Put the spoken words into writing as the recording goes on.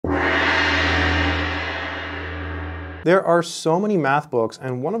There are so many math books,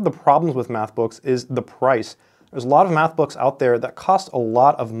 and one of the problems with math books is the price. There's a lot of math books out there that cost a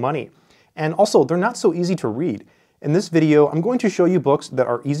lot of money. And also, they're not so easy to read. In this video, I'm going to show you books that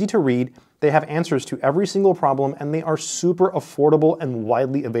are easy to read, they have answers to every single problem, and they are super affordable and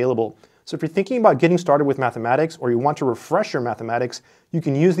widely available. So if you're thinking about getting started with mathematics, or you want to refresh your mathematics, you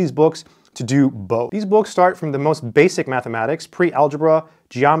can use these books to do both. These books start from the most basic mathematics, pre-algebra,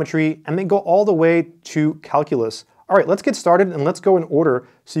 geometry, and they go all the way to calculus. All right, let's get started and let's go in order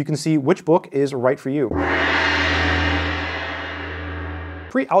so you can see which book is right for you.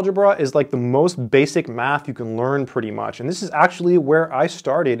 Pre-algebra is like the most basic math you can learn pretty much, and this is actually where I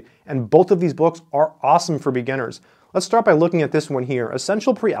started, and both of these books are awesome for beginners. Let's start by looking at this one here,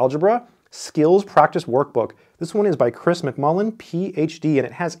 Essential Pre-Algebra Skills Practice Workbook. This one is by Chris McMullen, PhD, and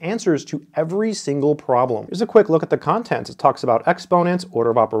it has answers to every single problem. Here's a quick look at the contents. It talks about exponents, order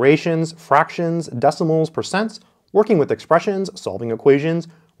of operations, fractions, decimals, percents, working with expressions, solving equations,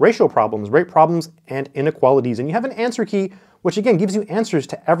 ratio problems, rate problems, and inequalities. And you have an answer key, which again gives you answers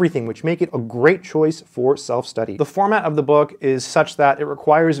to everything, which make it a great choice for self-study. The format of the book is such that it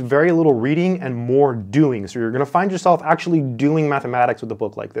requires very little reading and more doing. So you're going to find yourself actually doing mathematics with a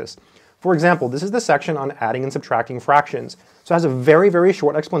book like this. For example, this is the section on adding and subtracting fractions. So it has a very, very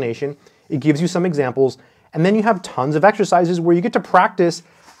short explanation. It gives you some examples, and then you have tons of exercises where you get to practice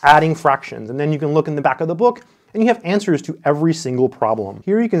adding fractions. And then you can look in the back of the book and you have answers to every single problem.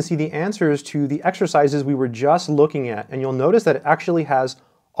 Here you can see the answers to the exercises we were just looking at, and you'll notice that it actually has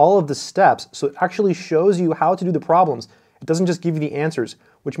all of the steps, so it actually shows you how to do the problems. It doesn't just give you the answers,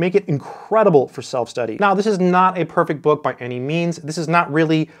 which make it incredible for self-study. Now, this is not a perfect book by any means. This is not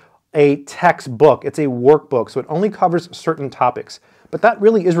really a textbook, it's a workbook, so it only covers certain topics. But that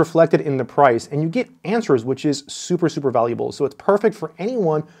really is reflected in the price, and you get answers, which is super, super valuable. So it's perfect for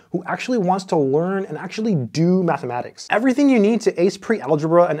anyone who actually wants to learn and actually do mathematics. Everything you need to ace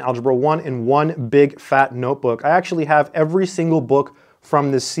pre-algebra and algebra 1 in one big fat notebook. I actually have every single book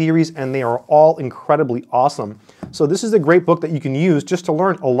from this series, and they are all incredibly awesome. So this is a great book that you can use just to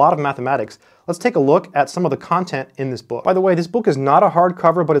learn a lot of mathematics. Let's take a look at some of the content in this book. By the way, this book is not a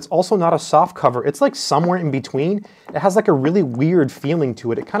hardcover, but it's also not a soft cover. It's like somewhere in between. It has like a really weird feeling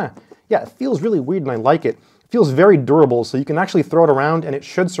to it. It kind of, yeah, it feels really weird and I like it. It feels very durable, so you can actually throw it around and it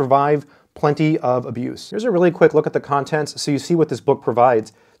should survive plenty of abuse. Here's a really quick look at the contents so you see what this book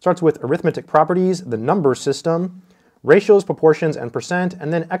provides. It starts with arithmetic properties, the number system, ratios, proportions, and percent,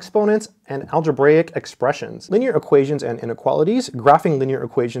 and then exponents and algebraic expressions. Linear equations and inequalities, graphing linear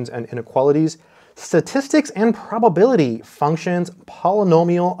equations and inequalities, statistics and probability, functions,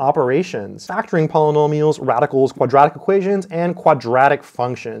 polynomial operations, factoring polynomials, radicals, quadratic equations, and quadratic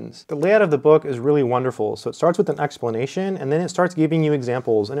functions. The layout of the book is really wonderful. So it starts with an explanation, and then it starts giving you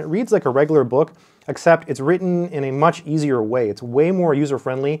examples, and it reads like a regular book, except it's written in a much easier way. It's way more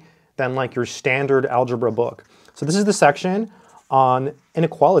user-friendly than like your standard algebra book. So this is the section on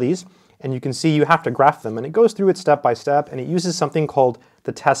inequalities, and you can see you have to graph them, and it goes through it step by step, and it uses something called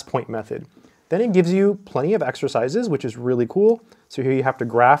the test point method. Then it gives you plenty of exercises, which is really cool. So here you have to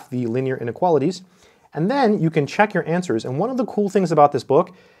graph the linear inequalities, and then you can check your answers. And one of the cool things about this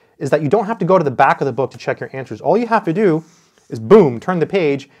book is that you don't have to go to the back of the book to check your answers. All you have to do is boom, turn the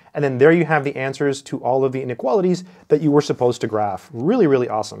page, and then there you have the answers to all of the inequalities that you were supposed to graph. Really, really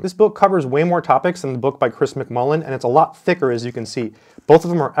awesome. This book covers way more topics than the book by Chris McMullen, and it's a lot thicker, as you can see. Both of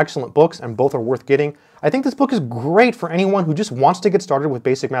them are excellent books, and both are worth getting. I think this book is great for anyone who just wants to get started with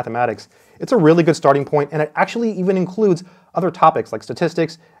basic mathematics. It's a really good starting point, and it actually even includes other topics like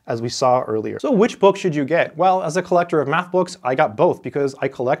statistics, as we saw earlier. So which book should you get? Well, as a collector of math books, I got both because I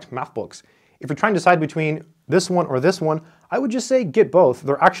collect math books. If you're trying to decide between this one or this one, I would just say get both.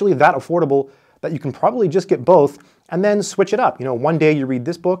 They're actually that affordable that you can probably just get both and then switch it up. You know, one day you read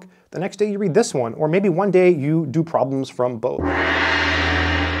this book, the next day you read this one, or maybe one day you do problems from both.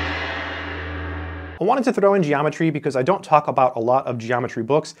 I wanted to throw in geometry because I don't talk about a lot of geometry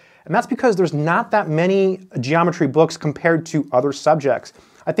books, and that's because there's not that many geometry books compared to other subjects.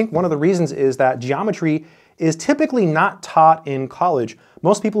 I think one of the reasons is that geometry is typically not taught in college.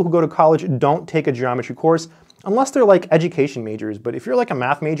 Most people who go to college don't take a geometry course unless they're like education majors, but if you're like a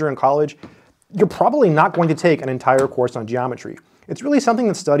math major in college, you're probably not going to take an entire course on geometry. It's really something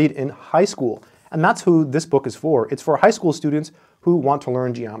that's studied in high school, and that's who this book is for. It's for high school students who want to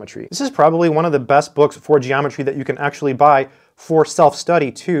learn geometry. This is probably one of the best books for geometry that you can actually buy for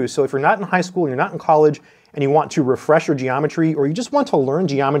self-study too. So if you're not in high school, you're not in college, and you want to refresh your geometry, or you just want to learn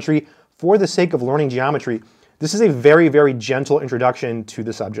geometry for the sake of learning geometry, this is a very, very gentle introduction to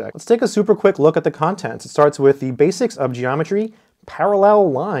the subject. Let's take a super quick look at the contents. It starts with the basics of geometry,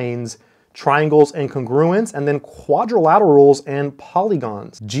 parallel lines, triangles and congruence, and then quadrilaterals and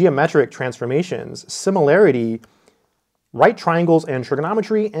polygons, geometric transformations, similarity, right triangles and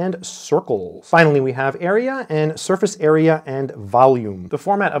trigonometry, and circles. Finally, we have area and surface area and volume. The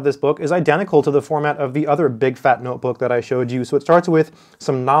format of this book is identical to the format of the other big fat notebook that I showed you. So it starts with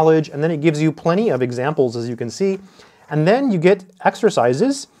some knowledge, and then it gives you plenty of examples, as you can see. And then you get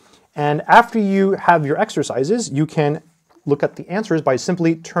exercises. And after you have your exercises, you can look at the answers by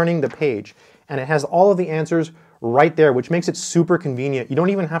simply turning the page. And it has all of the answers right there, which makes it super convenient. You don't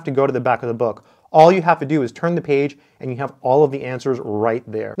even have to go to the back of the book. All you have to do is turn the page and you have all of the answers right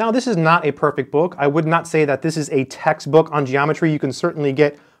there. Now, this is not a perfect book. I would not say that this is a textbook on geometry. You can certainly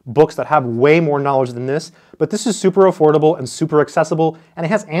get books that have way more knowledge than this, but this is super affordable and super accessible, and it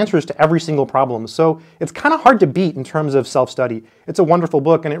has answers to every single problem. So it's kind of hard to beat in terms of self-study. It's a wonderful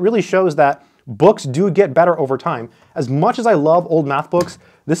book, and it really shows that books do get better over time. As much as I love old math books,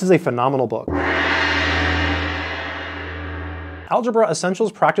 this is a phenomenal book. Algebra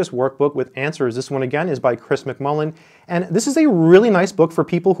Essentials Practice Workbook with Answers. This one again is by Chris McMullen, and this is a really nice book for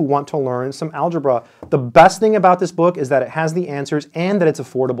people who want to learn some algebra. The best thing about this book is that it has the answers and that it's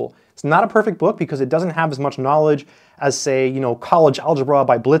affordable. It's not a perfect book because it doesn't have as much knowledge as, say, College Algebra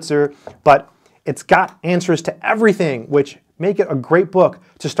by Blitzer, but it's got answers to everything, which make it a great book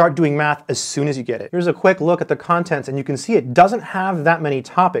to start doing math as soon as you get it. Here's a quick look at the contents, and you can see it doesn't have that many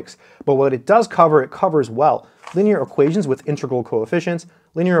topics, but what it does cover, it covers well. Linear equations with integral coefficients,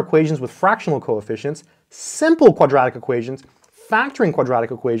 linear equations with fractional coefficients, simple quadratic equations, factoring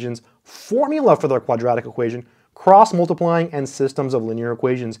quadratic equations, formula for the quadratic equation, cross-multiplying, and systems of linear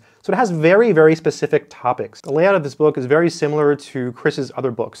equations. So it has very, very specific topics. The layout of this book is very similar to Chris's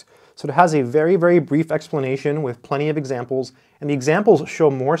other books. So it has a very, very brief explanation with plenty of examples, and the examples show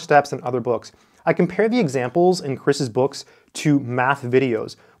more steps than other books. I compare the examples in Chris's books to math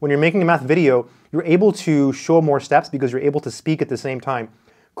videos. When you're making a math video, you're able to show more steps because you're able to speak at the same time.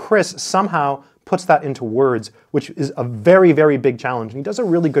 Chris somehow puts that into words, which is a very, very big challenge, and he does a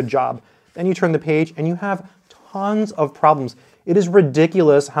really good job. Then you turn the page and you have tons of problems. It is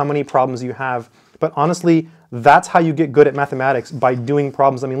ridiculous how many problems you have, but honestly, that's how you get good at mathematics, by doing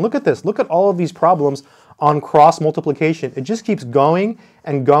problems. I mean, look at this. Look at all of these problems on cross multiplication. It just keeps going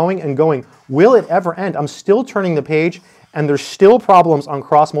and going and going. Will it ever end? I'm still turning the page and there's still problems on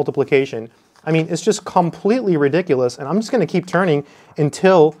cross multiplication. I mean, it's just completely ridiculous, and I'm just going to keep turning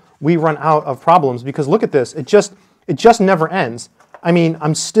until we run out of problems, because look at this. It just never ends. I mean,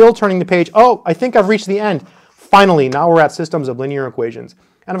 I'm still turning the page. Oh, I think I've reached the end. Finally, now we're at systems of linear equations.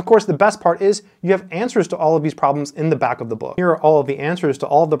 And of course, the best part is you have answers to all of these problems in the back of the book. Here are all of the answers to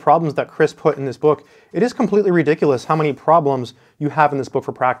all of the problems that Chris put in this book. It is completely ridiculous how many problems you have in this book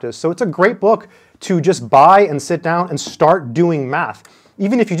for practice. So it's a great book to just buy and sit down and start doing math.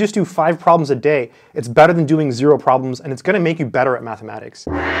 Even if you just do 5 problems a day, it's better than doing 0 problems, and it's going to make you better at mathematics.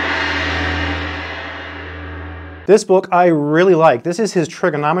 This book I really like. This is his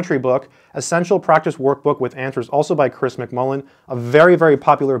trigonometry book, Essential Practice Workbook with Answers, also by Chris McMullen, a very, very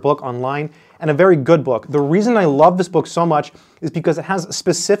popular book online and a very good book. The reason I love this book so much is because it has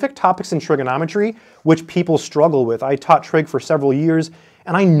specific topics in trigonometry which people struggle with. I taught trig for several years,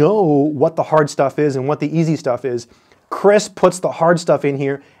 and I know what the hard stuff is and what the easy stuff is. Chris puts the hard stuff in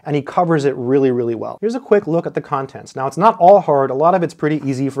here, and he covers it really, really well. Here's a quick look at the contents. Now, it's not all hard. A lot of it's pretty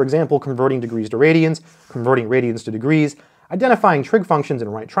easy. For example, converting degrees to radians, converting radians to degrees, identifying trig functions in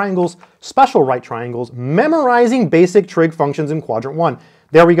right triangles, special right triangles, memorizing basic trig functions in quadrant 1.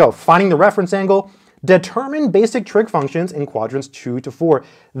 There we go. Finding the reference angle, determine basic trig functions in quadrants 2 to 4.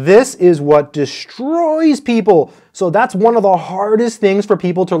 This is what destroys people. So that's one of the hardest things for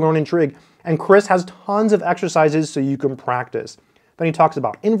people to learn in trig. And Chris has tons of exercises so you can practice. Then he talks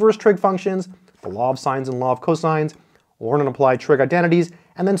about inverse trig functions, the law of sines and law of cosines, learn and apply trig identities,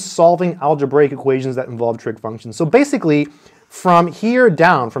 and then solving algebraic equations that involve trig functions. So basically, from here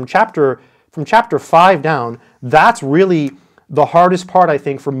down, from chapter 5 down, that's really the hardest part, I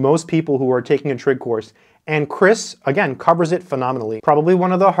think, for most people who are taking a trig course. And Chris, again, covers it phenomenally. Probably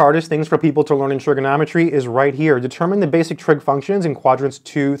one of the hardest things for people to learn in trigonometry is right here. Determine the basic trig functions in quadrants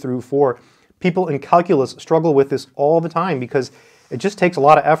 2 through 4. People in calculus struggle with this all the time because it just takes a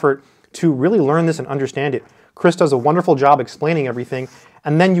lot of effort to really learn this and understand it. Chris does a wonderful job explaining everything,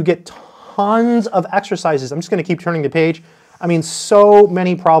 and then you get tons of exercises. I'm just going to keep turning the page. I mean, so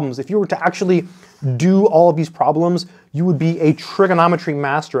many problems. If you were to actually do all of these problems, you would be a trigonometry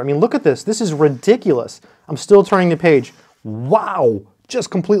master. I mean, look at this. This is ridiculous. I'm still turning the page. Wow, just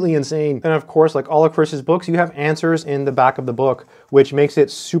completely insane. And of course, like all of Chris's books, you have answers in the back of the book, which makes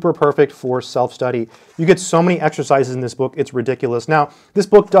it super perfect for self-study. You get so many exercises in this book, it's ridiculous. Now, this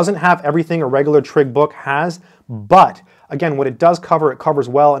book doesn't have everything a regular trig book has, but again, what it does cover, it covers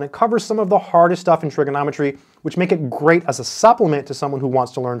well, and it covers some of the hardest stuff in trigonometry, which make it great as a supplement to someone who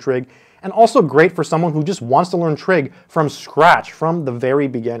wants to learn trig, and also great for someone who just wants to learn trig from scratch, from the very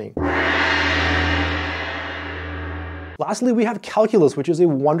beginning. Lastly, we have calculus, which is a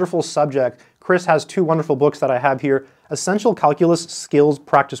wonderful subject. Chris has two wonderful books that I have here. Essential Calculus Skills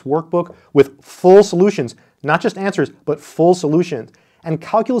Practice Workbook with full solutions, not just answers, but full solutions. And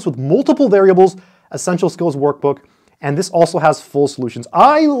Calculus with Multiple Variables, Essential Skills Workbook. And this also has full solutions.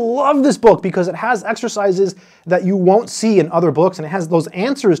 I love this book because it has exercises that you won't see in other books, and it has those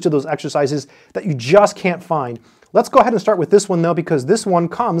answers to those exercises that you just can't find. Let's go ahead and start with this one though, because this one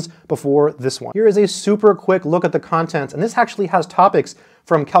comes before this one. Here is a super quick look at the contents, and this actually has topics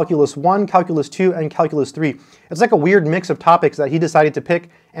from Calculus 1, Calculus 2, and Calculus 3. It's like a weird mix of topics that he decided to pick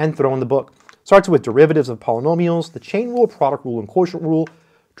and throw in the book. Starts with derivatives of polynomials, the chain rule, product rule, and quotient rule,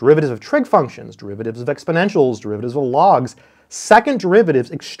 derivatives of trig functions, derivatives of exponentials, derivatives of logs, second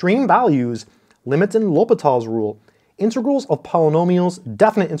derivatives, extreme values, limits and L'Hopital's rule, integrals of polynomials,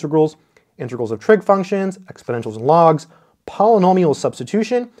 definite integrals, integrals of trig functions, exponentials and logs, polynomial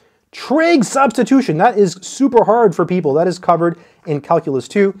substitution, trig substitution. That is super hard for people. That is covered in Calculus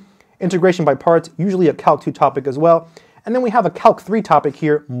 2. Integration by parts, usually a Calc 2 topic as well. And then we have a Calc 3 topic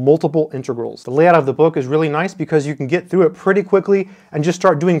here, multiple integrals. The layout of the book is really nice because you can get through it pretty quickly and just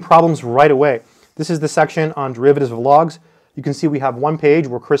start doing problems right away. This is the section on derivatives of logs. You can see we have one page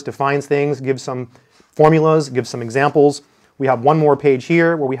where Chris defines things, gives some formulas, gives some examples. We have one more page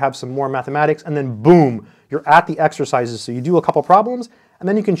here where we have some more mathematics, and then boom, you're at the exercises. So you do a couple problems, and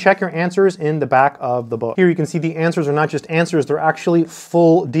then you can check your answers in the back of the book. Here you can see the answers are not just answers, they're actually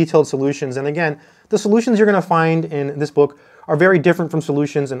full detailed solutions. And again, the solutions you're gonna find in this book are very different from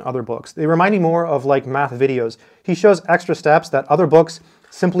solutions in other books. They remind me more of like math videos. He shows extra steps that other books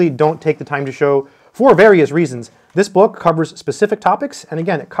simply don't take the time to show for various reasons. This book covers specific topics, and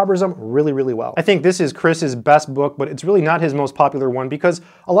again, it covers them really, really well. I think this is Chris's best book, but it's really not his most popular one because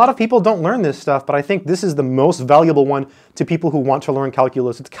a lot of people don't learn this stuff, but I think this is the most valuable one to people who want to learn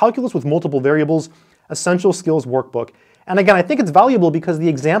calculus. It's Calculus with Multiple Variables, Essential Skills Workbook. And again, I think it's valuable because the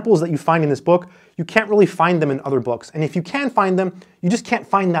examples that you find in this book, you can't really find them in other books. And if you can find them, you just can't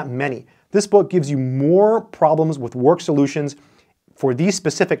find that many. This book gives you more problems with work solutions for these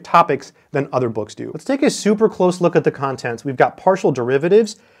specific topics than other books do. Let's take a super close look at the contents. We've got partial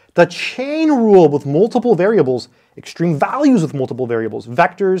derivatives, the chain rule with multiple variables, extreme values with multiple variables,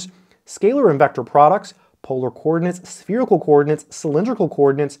 vectors, scalar and vector products, polar coordinates, spherical coordinates, cylindrical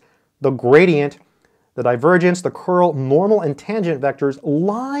coordinates, the gradient, the divergence, the curl, normal and tangent vectors,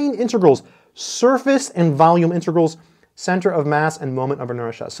 line integrals, surface and volume integrals, center of mass, and moment of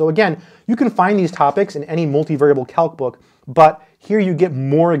inertia. So again, you can find these topics in any multivariable calc book, but here you get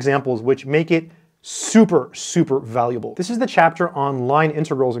more examples which make it super, super valuable. This is the chapter on line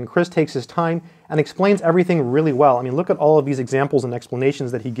integrals, and Chris takes his time and explains everything really well. I mean, look at all of these examples and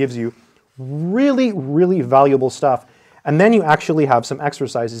explanations that he gives you. Really, really valuable stuff. And then you actually have some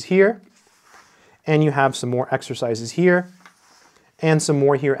exercises here, and you have some more exercises here, and some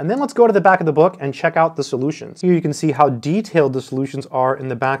more here. And then let's go to the back of the book and check out the solutions. Here you can see how detailed the solutions are in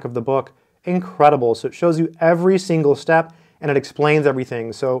the back of the book. Incredible. So it shows you every single step and it explains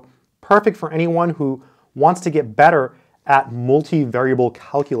everything. So perfect for anyone who wants to get better at multivariable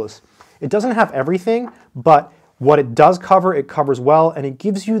calculus. It doesn't have everything, but what it does cover, it covers well, and it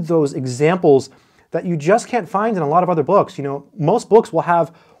gives you those examples that you just can't find in a lot of other books. You know, most books will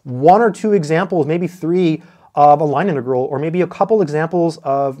have one or two examples, maybe three, of a line integral, or maybe a couple examples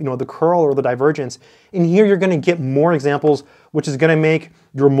of, you know, the curl or the divergence. In here, you're going to get more examples, which is going to make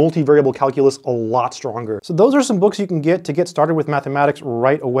your multivariable calculus a lot stronger. So those are some books you can get to get started with mathematics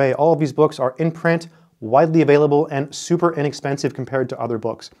right away. All of these books are in print, widely available, and super inexpensive compared to other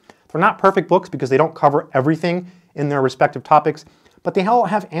books. They're not perfect books because they don't cover everything in their respective topics, but they all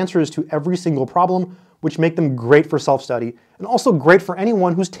have answers to every single problem, which make them great for self-study, and also great for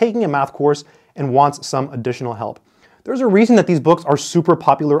anyone who's taking a math course and wants some additional help. There's a reason that these books are super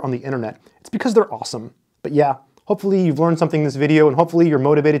popular on the internet. It's because they're awesome. But yeah, hopefully you've learned something in this video, and hopefully you're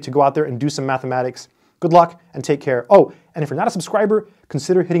motivated to go out there and do some mathematics. Good luck and take care. Oh, and if you're not a subscriber,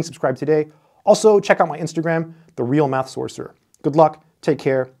 consider hitting subscribe today. Also, check out my Instagram, The Real Math Sorcerer. Good luck, take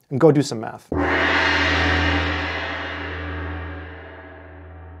care, and go do some math.